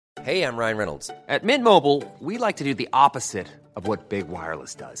Hey, I'm Ryan Reynolds. At Mint Mobile, we like to do the opposite of what Big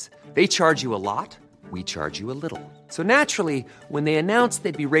Wireless does. They charge you a lot, we charge you a little. So naturally, when they announced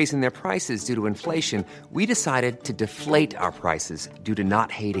they'd be raising their prices due to inflation, we decided to deflate our prices due to not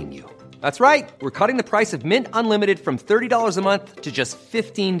hating you. That's right. We're cutting the price of Mint Unlimited from $30 a month to just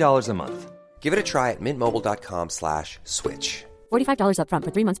 $15 a month. Give it a try at mintmobile.com/switch. $45 up front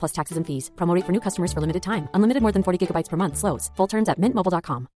for 3 months plus taxes and fees. Promo rate for new customers for limited time. Unlimited more than 40 gigabytes per month. Slows full terms at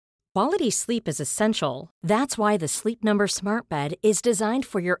mintmobile.com. Quality sleep is essential. That's why the Sleep Number Smart Bed is designed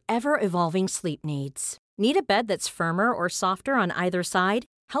for your ever-evolving sleep needs. Need a bed that's firmer or softer on either side?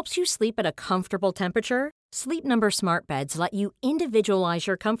 Helps you sleep at a comfortable temperature? Sleep Number Smart Beds let you individualize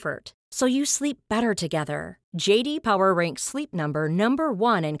your comfort, so you sleep better together. JD Power ranks Sleep Number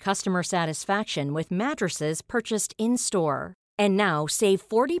 #1 in customer satisfaction with mattresses purchased in-store. And now save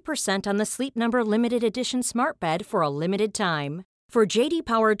 40% on the Sleep Number Limited Edition Smart Bed for a limited time. For JD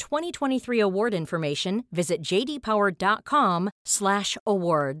Power 2023 award information, visit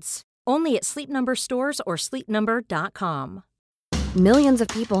jdpower.com/awards. Only at Sleep Number stores or sleepnumber.com. Millions of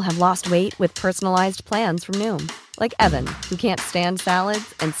people have lost weight with personalized plans from Noom. Like Evan, who can't stand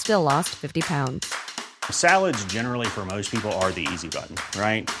salads and still lost 50 pounds. Salads generally for most people are the easy button,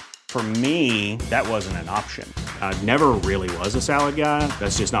 right? For me, that wasn't an option. I never really was a salad guy.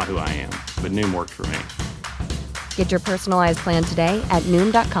 That's just not who I am. But Noom worked for me. Get your personalized plan today at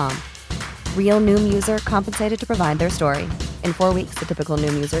Noom.com. Real Noom user compensated to provide their story. In 4 weeks, the typical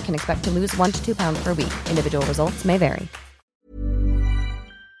Noom user can expect to lose 1 to 2 pounds per week. Individual results may vary.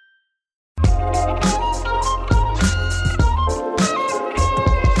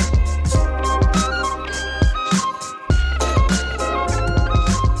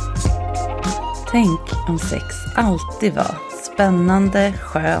 Tänk om sex alltid var spännande,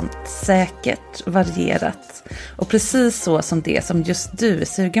 skönt, säkert, varierat och precis så som det som just du är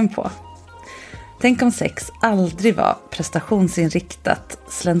sugen på. Tänk om sex aldrig var prestationsinriktat,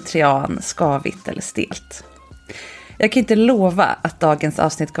 slentrian, skavigt eller stelt. Jag kan inte lova att dagens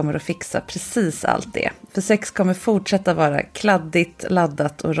avsnitt kommer att fixa precis allt det. För sex kommer fortsätta vara kladdigt,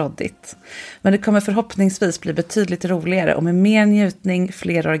 laddat och roddigt. Men det kommer förhoppningsvis bli betydligt roligare och med mer njutning,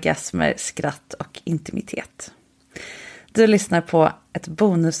 fler orgasmer, skratt och intimitet. Du lyssnar på ett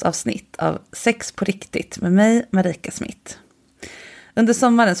bonusavsnitt av Sex på riktigt med mig, Marika Smith. Under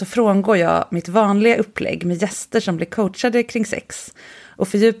sommaren så frångår jag mitt vanliga upplägg med gäster som blir coachade kring sex och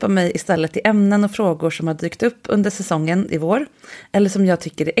fördjupar mig istället i ämnen och frågor som har dykt upp under säsongen i vår eller som jag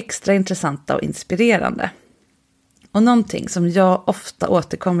tycker är extra intressanta och inspirerande. Och någonting som jag ofta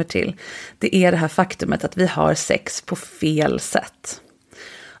återkommer till, det är det här faktumet att vi har sex på fel sätt.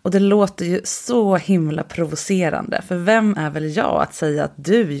 Och det låter ju så himla provocerande, för vem är väl jag att säga att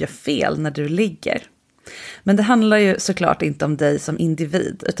du gör fel när du ligger? Men det handlar ju såklart inte om dig som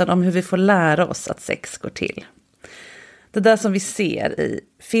individ, utan om hur vi får lära oss att sex går till. Det där som vi ser i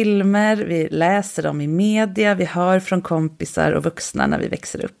filmer, vi läser om i media, vi hör från kompisar och vuxna när vi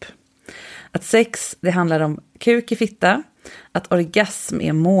växer upp. Att sex, det handlar om kuk i fitta, att orgasm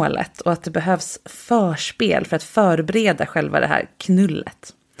är målet och att det behövs förspel för att förbereda själva det här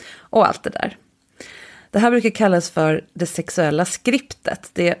knullet. Och allt det där. Det här brukar kallas för det sexuella skriptet,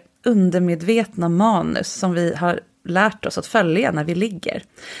 det undermedvetna manus som vi har lärt oss att följa när vi ligger.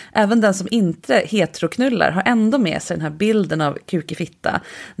 Även den som inte heteroknullar har ändå med sig den här bilden av kuk i fitta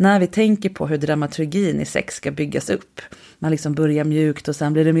när vi tänker på hur dramaturgin i sex ska byggas upp. Man liksom börjar mjukt och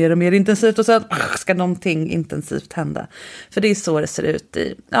sen blir det mer och mer intensivt och sen ska någonting intensivt hända. För det är så det ser ut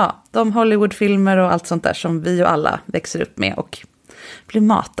i de Hollywoodfilmer och allt sånt där som vi och alla växer upp med och blir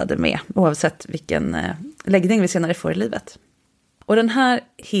matade med oavsett vilken läggning vi senare får i livet. Och den här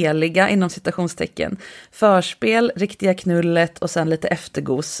heliga, inom citationstecken, förspel, riktiga knullet och sen lite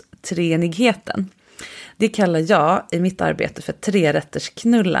eftergos, treenigheten. Det kallar jag i mitt arbete för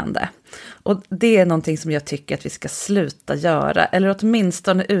trerättersknullande. Och det är någonting som jag tycker att vi ska sluta göra, eller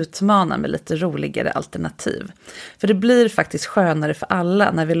åtminstone utmana med lite roligare alternativ. För det blir faktiskt skönare för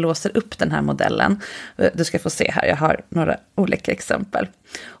alla när vi låser upp den här modellen. Du ska få se här, jag har några olika exempel.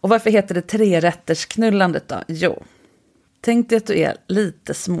 Och varför heter det trerättersknullandet då? Jo. Tänk dig att du är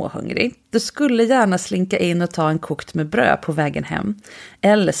lite småhungrig. Du skulle gärna slinka in och ta en kokt med bröd på vägen hem.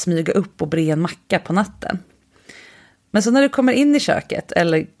 Eller smyga upp och bre en macka på natten. Men så när du kommer in i köket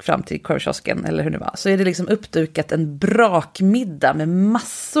eller fram till korvkiosken eller hur det var, så är det liksom uppdukat en brakmiddag med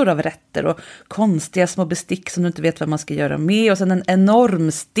massor av rätter och konstiga små bestick som du inte vet vad man ska göra med. Och sen en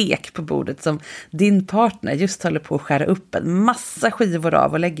enorm stek på bordet som din partner just håller på att skära upp en massa skivor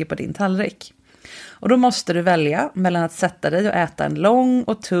av och lägger på din tallrik. Och då måste du välja mellan att sätta dig och äta en lång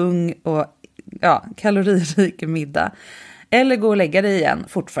och tung och kaloririk middag. Eller gå och lägga dig igen,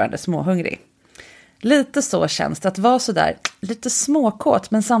 fortfarande småhungrig. Lite så känns det att vara så där lite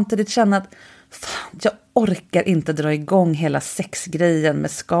småkåt, men samtidigt känna att fan, jag orkar inte dra igång hela sexgrejen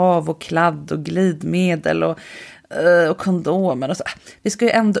med skav och kladd och glidmedel och kondomer och så. Vi ska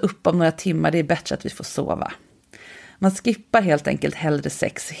ju ändå upp om några timmar, det är bättre att vi får sova. Man skippar helt enkelt hellre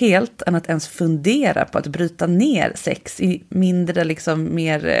sex helt än att ens fundera på att bryta ner sex i mindre, liksom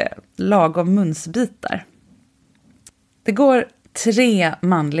mer lagom munsbitar. Det går 3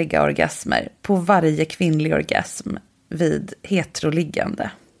 manliga orgasmer på varje kvinnlig orgasm vid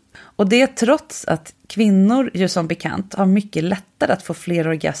heteroliggande. Och det trots att kvinnor ju som bekant har mycket lättare att få fler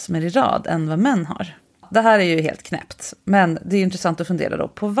orgasmer i rad än vad män har. Det här är ju helt knäppt, men det är intressant att fundera då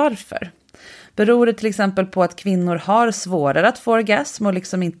på varför. Beror det till exempel på att kvinnor har svårare att få orgasm och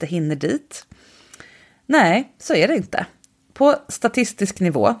liksom inte hinner dit? Nej, så är det inte. På statistisk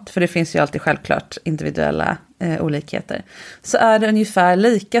nivå, för det finns ju alltid självklart individuella olikheter, så är det ungefär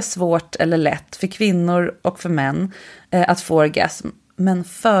lika svårt eller lätt för kvinnor och för män att få orgasm. Men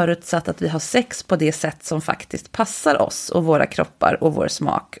förutsatt att vi har sex på det sätt som faktiskt passar oss och våra kroppar och vår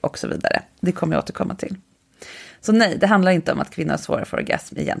smak och så vidare. Det kommer jag återkomma till. Så nej, det handlar inte om att kvinnor har svårare för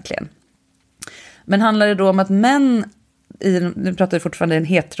orgasm egentligen. Men handlar det då om att män, nu pratar vi fortfarande en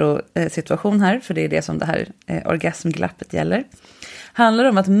heterosituation här, för det är det som det här orgasmglappet gäller. Handlar det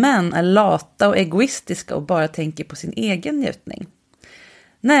om att män är lata och egoistiska och bara tänker på sin egen njutning?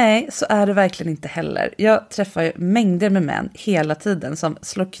 Nej, så är det verkligen inte heller. Jag träffar mängder med män hela tiden som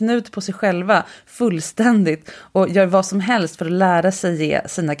slår knut på sig själva fullständigt och gör vad som helst för att lära sig ge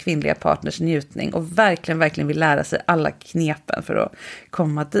sina kvinnliga partners njutning och verkligen vill lära sig alla knepen för att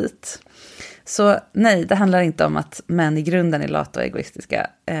komma dit. Så nej, det handlar inte om att män i grunden är lata och egoistiska.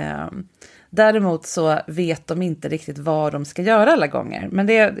 Däremot så vet de inte riktigt vad de ska göra alla gånger. Men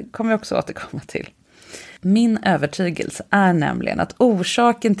det kommer jag också återkomma till. Min övertygelse är nämligen att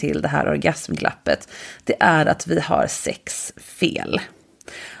orsaken till det här orgasmglappet, det är att vi har sex fel.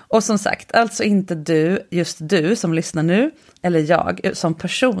 Och som sagt, alltså inte just du som lyssnar nu, eller jag som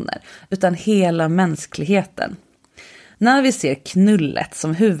personer, utan hela mänskligheten. När vi ser knullet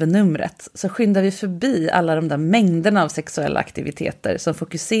som huvudnumret så skyndar vi förbi alla de där mängderna av sexuella aktiviteter som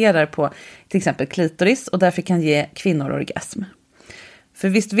fokuserar på till exempel klitoris och därför kan ge kvinnor orgasm. För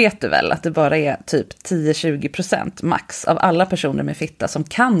visst vet du väl att det bara är typ 10-20% max av alla personer med fitta som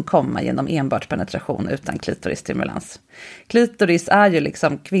kan komma genom enbart penetration utan klitorisstimulans. Klitoris är ju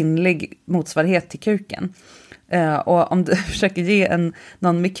liksom kvinnlig motsvarighet till kuken. Och om du försöker ge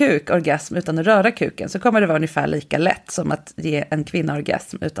någon med kuk orgasm utan att röra kuken så kommer det vara ungefär lika lätt som att ge en kvinna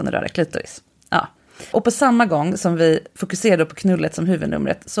orgasm utan att röra klitoris. Ja. Och på samma gång som vi fokuserar på knullet som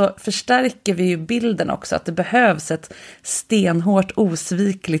huvudnumret så förstärker vi ju bilden också att det behövs ett stenhårt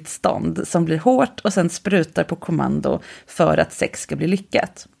osvikligt stånd som blir hårt och sen sprutar på kommando för att sex ska bli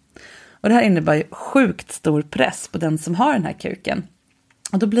lyckat. Och det här innebär ju sjukt stor press på den som har den här kuken.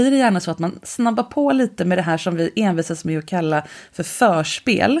 Och då blir det gärna så att man snabbar på lite med det här som vi envisas med att kalla för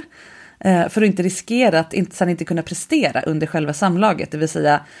förspel. För att inte riskera att sen inte kunna prestera under själva samlaget. Det vill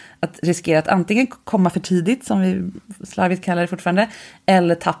säga att riskera att antingen komma för tidigt, som vi slarvigt kallar det fortfarande,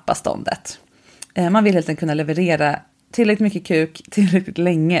 eller tappa ståndet. Man vill helt enkelt kunna leverera tillräckligt mycket kuk tillräckligt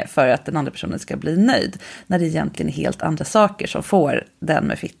länge för att den andra personen ska bli nöjd. När det egentligen är helt andra saker som får den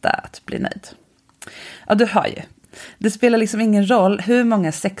med fitta att bli nöjd. Ja, du hör ju. Det spelar liksom ingen roll hur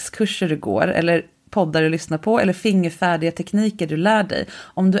många sexkurser du går eller poddar du lyssnar på eller fingerfärdiga tekniker du lär dig.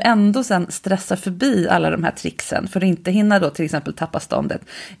 Om du ändå sen stressar förbi alla de här tricksen för att inte hinna då till exempel tappa ståndet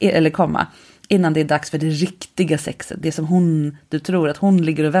eller komma innan det är dags för det riktiga sexet. Det som du tror att hon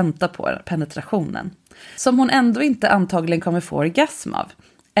ligger och väntar på, penetrationen. Som hon ändå inte antagligen kommer få orgasm av.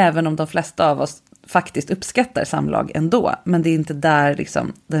 Även om de flesta av oss faktiskt uppskattar samlag ändå. Men det är inte där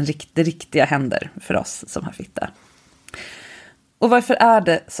liksom det riktiga händer för oss som har fitta. Och varför är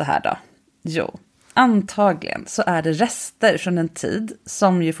det så här då? Jo, antagligen så är det rester från en tid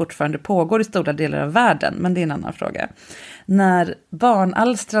som ju fortfarande pågår i stora delar av världen, men det är en annan fråga. När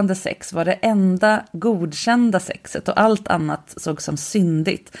barnalstrande sex var det enda godkända sexet och allt annat såg som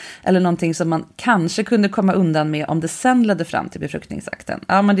syndigt. Eller någonting som man kanske kunde komma undan med om det sen ledde fram till befruktningsakten.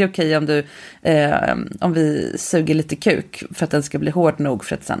 Ja, men det är okej om vi suger lite kuk för att den ska bli hård nog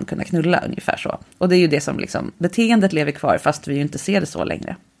för att sen kunna knulla, ungefär så. Och det är ju det som liksom, beteendet lever kvar fast vi ju inte ser det så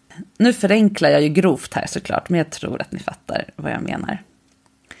längre. Nu förenklar jag ju grovt här såklart, men jag tror att ni fattar vad jag menar.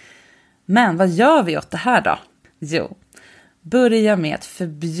 Men vad gör vi åt det här då? Jo, börja med att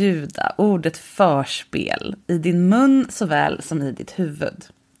förbjuda ordet förspel i din mun såväl som i ditt huvud.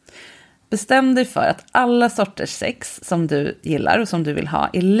 Bestäm dig för att alla sorters sex som du gillar och som du vill ha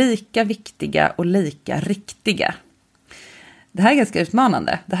är lika viktiga och lika riktiga. Det här är ganska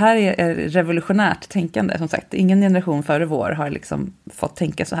utmanande. Det här är revolutionärt tänkande. Som sagt, ingen generation före vår har liksom fått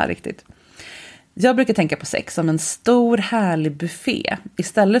tänka så här riktigt. Jag brukar tänka på sex som en stor härlig buffé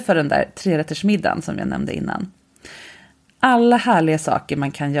istället för den där 3-rättersmiddagen som jag nämnde innan. Alla härliga saker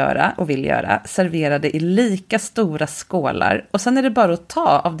man kan göra och vill göra serverade i lika stora skålar och sen är det bara att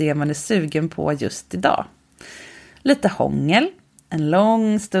ta av det man är sugen på just idag. Lite hångel, en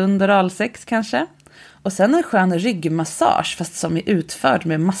lång stund oralsex kanske och sen en skön ryggmassage fast som är utförd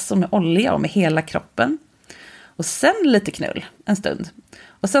med massor med olja och med hela kroppen. Och sen lite knull en stund.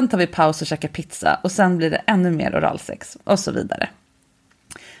 Och sen tar vi paus och käkar pizza och sen blir det ännu mer oralsex och så vidare.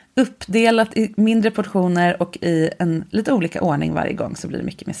 Uppdelat i mindre portioner och i en lite olika ordning varje gång så blir det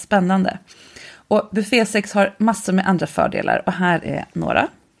mycket mer spännande. Och buffésex har massor med andra fördelar och här är några.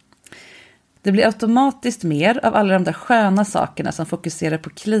 Det blir automatiskt mer av alla de där sköna sakerna som fokuserar på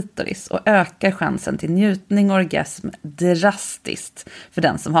klitoris och ökar chansen till njutning och orgasm drastiskt för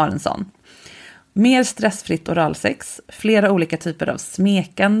den som har en sån. Mer stressfritt oralsex, flera olika typer av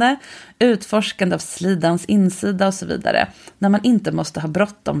smekande, utforskande av slidans insida och så vidare. När man inte måste ha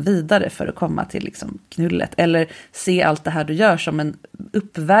bråttom vidare för att komma till liksom knullet. Eller se allt det här du gör som en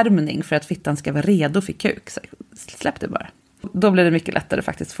uppvärmning för att fittan ska vara redo för kuk. Så släpp det bara. Då blir det mycket lättare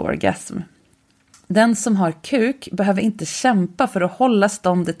faktiskt för orgasm. Den som har kuk behöver inte kämpa för att hålla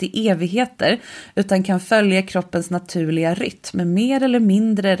ståndet i evigheter utan kan följa kroppens naturliga rytm med mer eller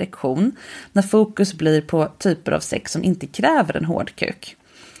mindre erektion när fokus blir på typer av sex som inte kräver en hård kuk.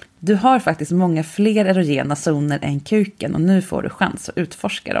 Du har faktiskt många fler erogena zoner än kuken och nu får du chans att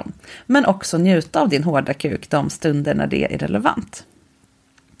utforska dem. Men också njuta av din hårda kuk de stunder när det är relevant.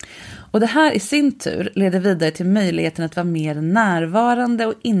 Och det här i sin tur leder vidare till möjligheten att vara mer närvarande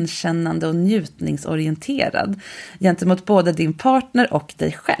och inkännande och njutningsorienterad gentemot både din partner och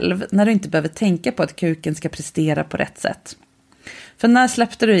dig själv när du inte behöver tänka på att kuken ska prestera på rätt sätt. För när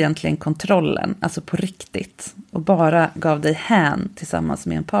släppte du egentligen kontrollen, alltså på riktigt, och bara gav dig hän tillsammans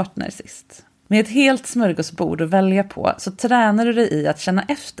med en partner sist? Med ett helt smörgåsbord att välja på så tränar du dig i att känna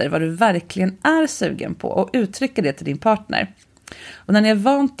efter vad du verkligen är sugen på och uttrycka det till din partner. Och när ni är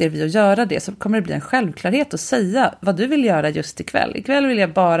vant er vid att göra det så kommer det bli en självklarhet att säga vad du vill göra just ikväll. Ikväll vill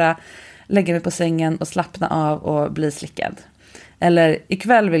jag bara lägga mig på sängen och slappna av och bli slickad. Eller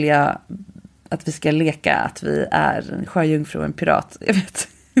ikväll vill jag att vi ska leka att vi är en sjöjungfru och en pirat. Jag vet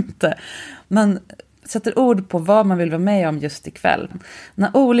inte. Man sätter ord på vad man vill vara med om just ikväll.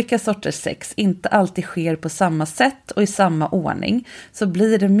 När olika sorters sex inte alltid sker på samma sätt och i samma ordning så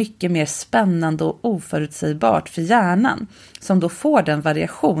blir det mycket mer spännande och oförutsägbart för hjärnan som då får den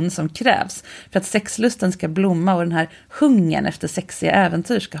variation som krävs för att sexlusten ska blomma och den här hungern efter sexiga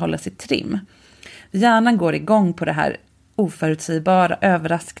äventyr ska hållas i trim. Hjärnan går igång på det här oförutsägbara,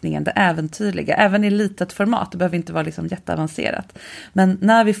 överraskningen, det äventyrliga, även i litet format, det behöver inte vara liksom jätteavancerat. Men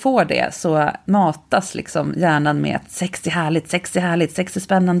när vi får det så matas liksom hjärnan med att sex är härligt, sex är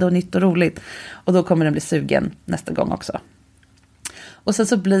spännande och nytt och roligt. Och då kommer den bli sugen nästa gång också. Och sen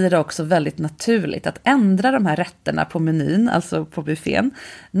så blir det också väldigt naturligt att ändra de här rätterna på menyn, alltså på buffén,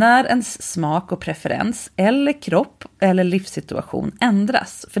 när ens smak och preferens eller kropp eller livssituation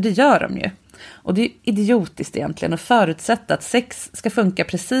ändras. För det gör de ju. Och det är idiotiskt egentligen att förutsätta att sex ska funka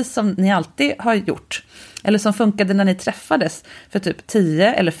precis som ni alltid har gjort. Eller som funkade när ni träffades för typ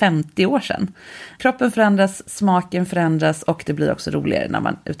 10 eller 50 år sedan. Kroppen förändras, smaken förändras och det blir också roligare när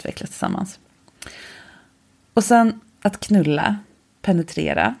man utvecklas tillsammans. Och sen att knulla,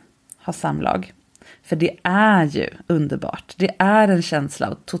 penetrera, ha samlag. För det är ju underbart. Det är en känsla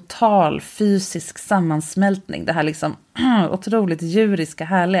av total fysisk sammansmältning. Det här liksom otroligt djuriska,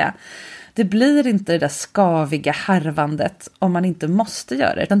 härliga. Det blir inte det där skaviga harvandet om man inte måste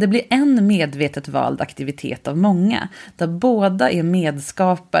göra det. Utan det blir en medvetet vald aktivitet av många. Där båda är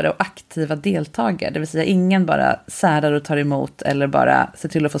medskapare och aktiva deltagare. Det vill säga ingen bara särar och tar emot eller bara ser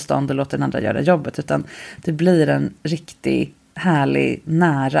till att få stånd och låter den andra göra jobbet. Utan det blir en riktig, härlig,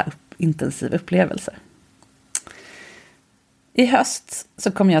 nära, intensiv upplevelse. I höst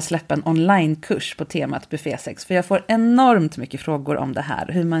så kommer jag släppa en onlinekurs på temat buffésex. För jag får enormt mycket frågor om det här.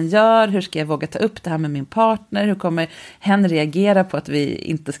 Hur man gör, hur ska jag våga ta upp det här med min partner? Hur kommer hen reagera på att vi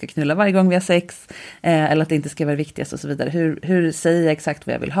inte ska knulla varje gång vi har sex? Eller att det inte ska vara viktigast och så vidare. Hur säger jag exakt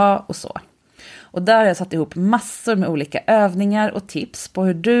vad jag vill ha och så. Och där har jag satt ihop massor med olika övningar och tips på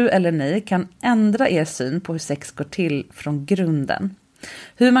hur du eller ni kan ändra er syn på hur sex går till från grunden.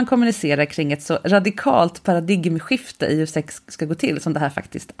 Hur man kommunicerar kring ett så radikalt paradigmskifte i hur sex ska gå till som det här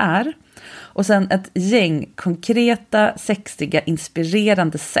faktiskt är. Och sen ett gäng konkreta, sexiga,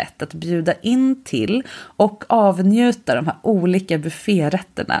 inspirerande sätt att bjuda in till och avnjuta de här olika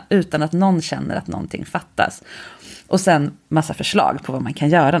bufférätterna utan att någon känner att någonting fattas. Och sen massa förslag på vad man kan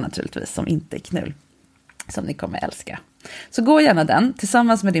göra naturligtvis som inte är knull. Som ni kommer älska. Så gå gärna den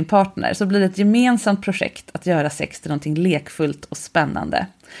tillsammans med din partner så blir det ett gemensamt projekt att göra sex till någonting lekfullt och spännande.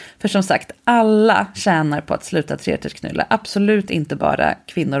 För som sagt, alla tjänar på att sluta trerättersknulla. Absolut inte bara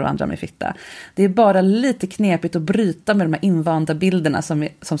kvinnor och andra med fitta. Det är bara lite knepigt att bryta med de här invanda bilderna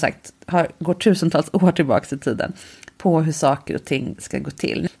som sagt går tusentals år tillbaka i tiden på hur saker och ting ska gå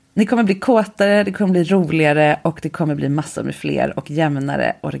till. Ni kommer bli kåtare, det kommer bli roligare och det kommer bli massor med fler och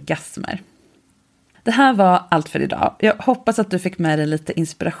jämnare orgasmer. Det här var allt för idag. Jag hoppas att du fick med dig lite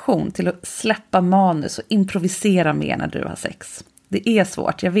inspiration till att släppa manus och improvisera mer när du har sex. Det är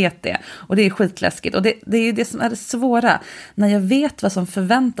svårt, jag vet det. Och det är skitläskigt. Och det är ju det som är det svåra. När jag vet vad som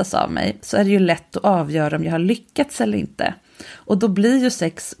förväntas av mig så är det ju lätt att avgöra om jag har lyckats eller inte. Och då blir ju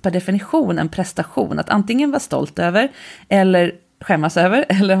sex per definition en prestation. Att antingen vara stolt över eller skämmas över.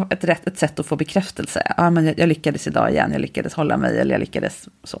 Eller ett sätt att få bekräftelse. Ja, men jag lyckades idag igen, jag lyckades hålla mig eller jag lyckades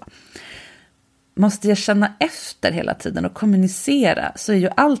så. Måste jag känna efter hela tiden och kommunicera så är ju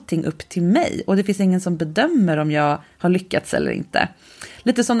allting upp till mig. Och det finns ingen som bedömer om jag har lyckats eller inte.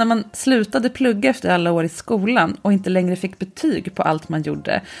 Lite som när man slutade plugga efter alla år i skolan och inte längre fick betyg på allt man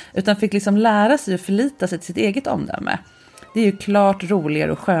gjorde. Utan fick liksom lära sig att förlita sig till sitt eget omdöme. Det är ju klart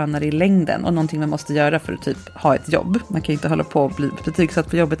roligare och skönare i längden och någonting man måste göra för att typ ha ett jobb. Man kan ju inte hålla på och bli betygsatt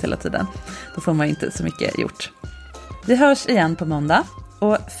på jobbet hela tiden. Då får man inte så mycket gjort. Vi hörs igen på måndag.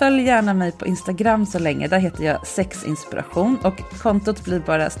 Och följ gärna mig på Instagram så länge. Där heter jag sexinspiration. Och kontot blir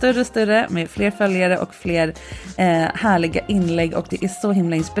bara större och större med fler följare och fler härliga inlägg. Och det är så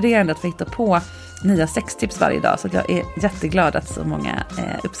himla inspirerande att få hitta på nya sextips varje dag. Så jag är jätteglad att så många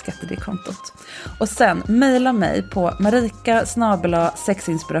uppskattar det kontot. Och sen mejla mig på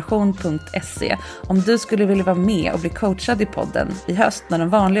marika@sexinspiration.se om du skulle vilja vara med och bli coachad i podden i höst när de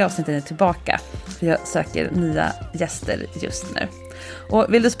vanliga avsnitten är tillbaka. För jag söker nya gäster just nu.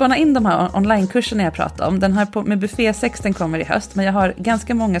 Och vill du spana in de här onlinekurserna jag pratar om, den här med buffésex den kommer i höst, men jag har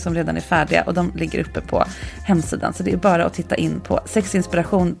ganska många som redan är färdiga och de ligger uppe på hemsidan, så det är bara att titta in på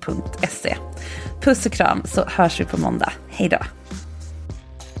sexinspiration.se. Puss och kram, så hörs vi på måndag. Hej då!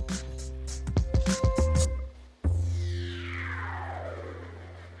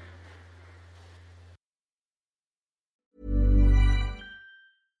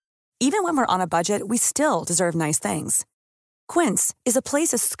 Even when we're on a budget, we still deserve nice things. Quince is a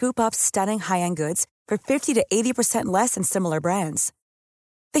place to scoop up stunning high-end goods for 50 to 80% less than similar brands.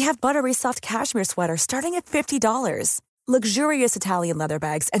 They have buttery soft cashmere sweaters starting at $50, luxurious Italian leather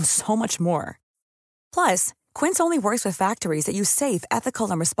bags, and so much more. Plus, Quince only works with factories that use safe,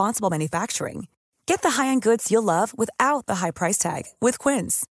 ethical, and responsible manufacturing. Get the high-end goods you'll love without the high price tag with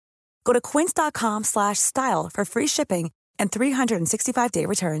Quince. Go to quince.com/style for free shipping and 365-day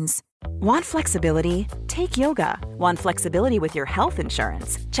returns. Want flexibility? Take yoga. Want flexibility with your health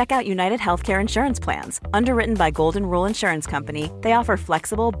insurance? Check out United Healthcare Insurance Plans. Underwritten by Golden Rule Insurance Company, they offer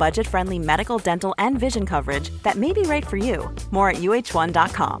flexible, budget-friendly medical, dental, and vision coverage that may be right for you. More at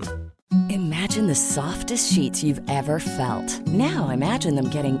uh1.com. Imagine the softest sheets you've ever felt. Now imagine them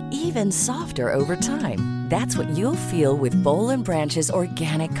getting even softer over time. That's what you'll feel with Boll & Branch's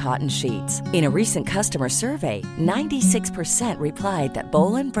organic cotton sheets. In a recent customer survey, 96% replied that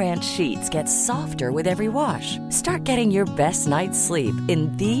Boll & Branch sheets get softer with every wash. Start getting your best night's sleep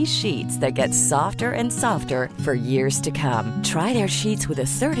in these sheets that get softer and softer for years to come. Try their sheets with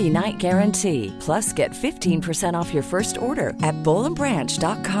a 30-night guarantee. Plus, get 15% off your first order at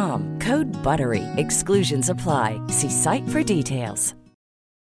bollandbranch.com. Code BUTTERY. Exclusions apply. See site for details.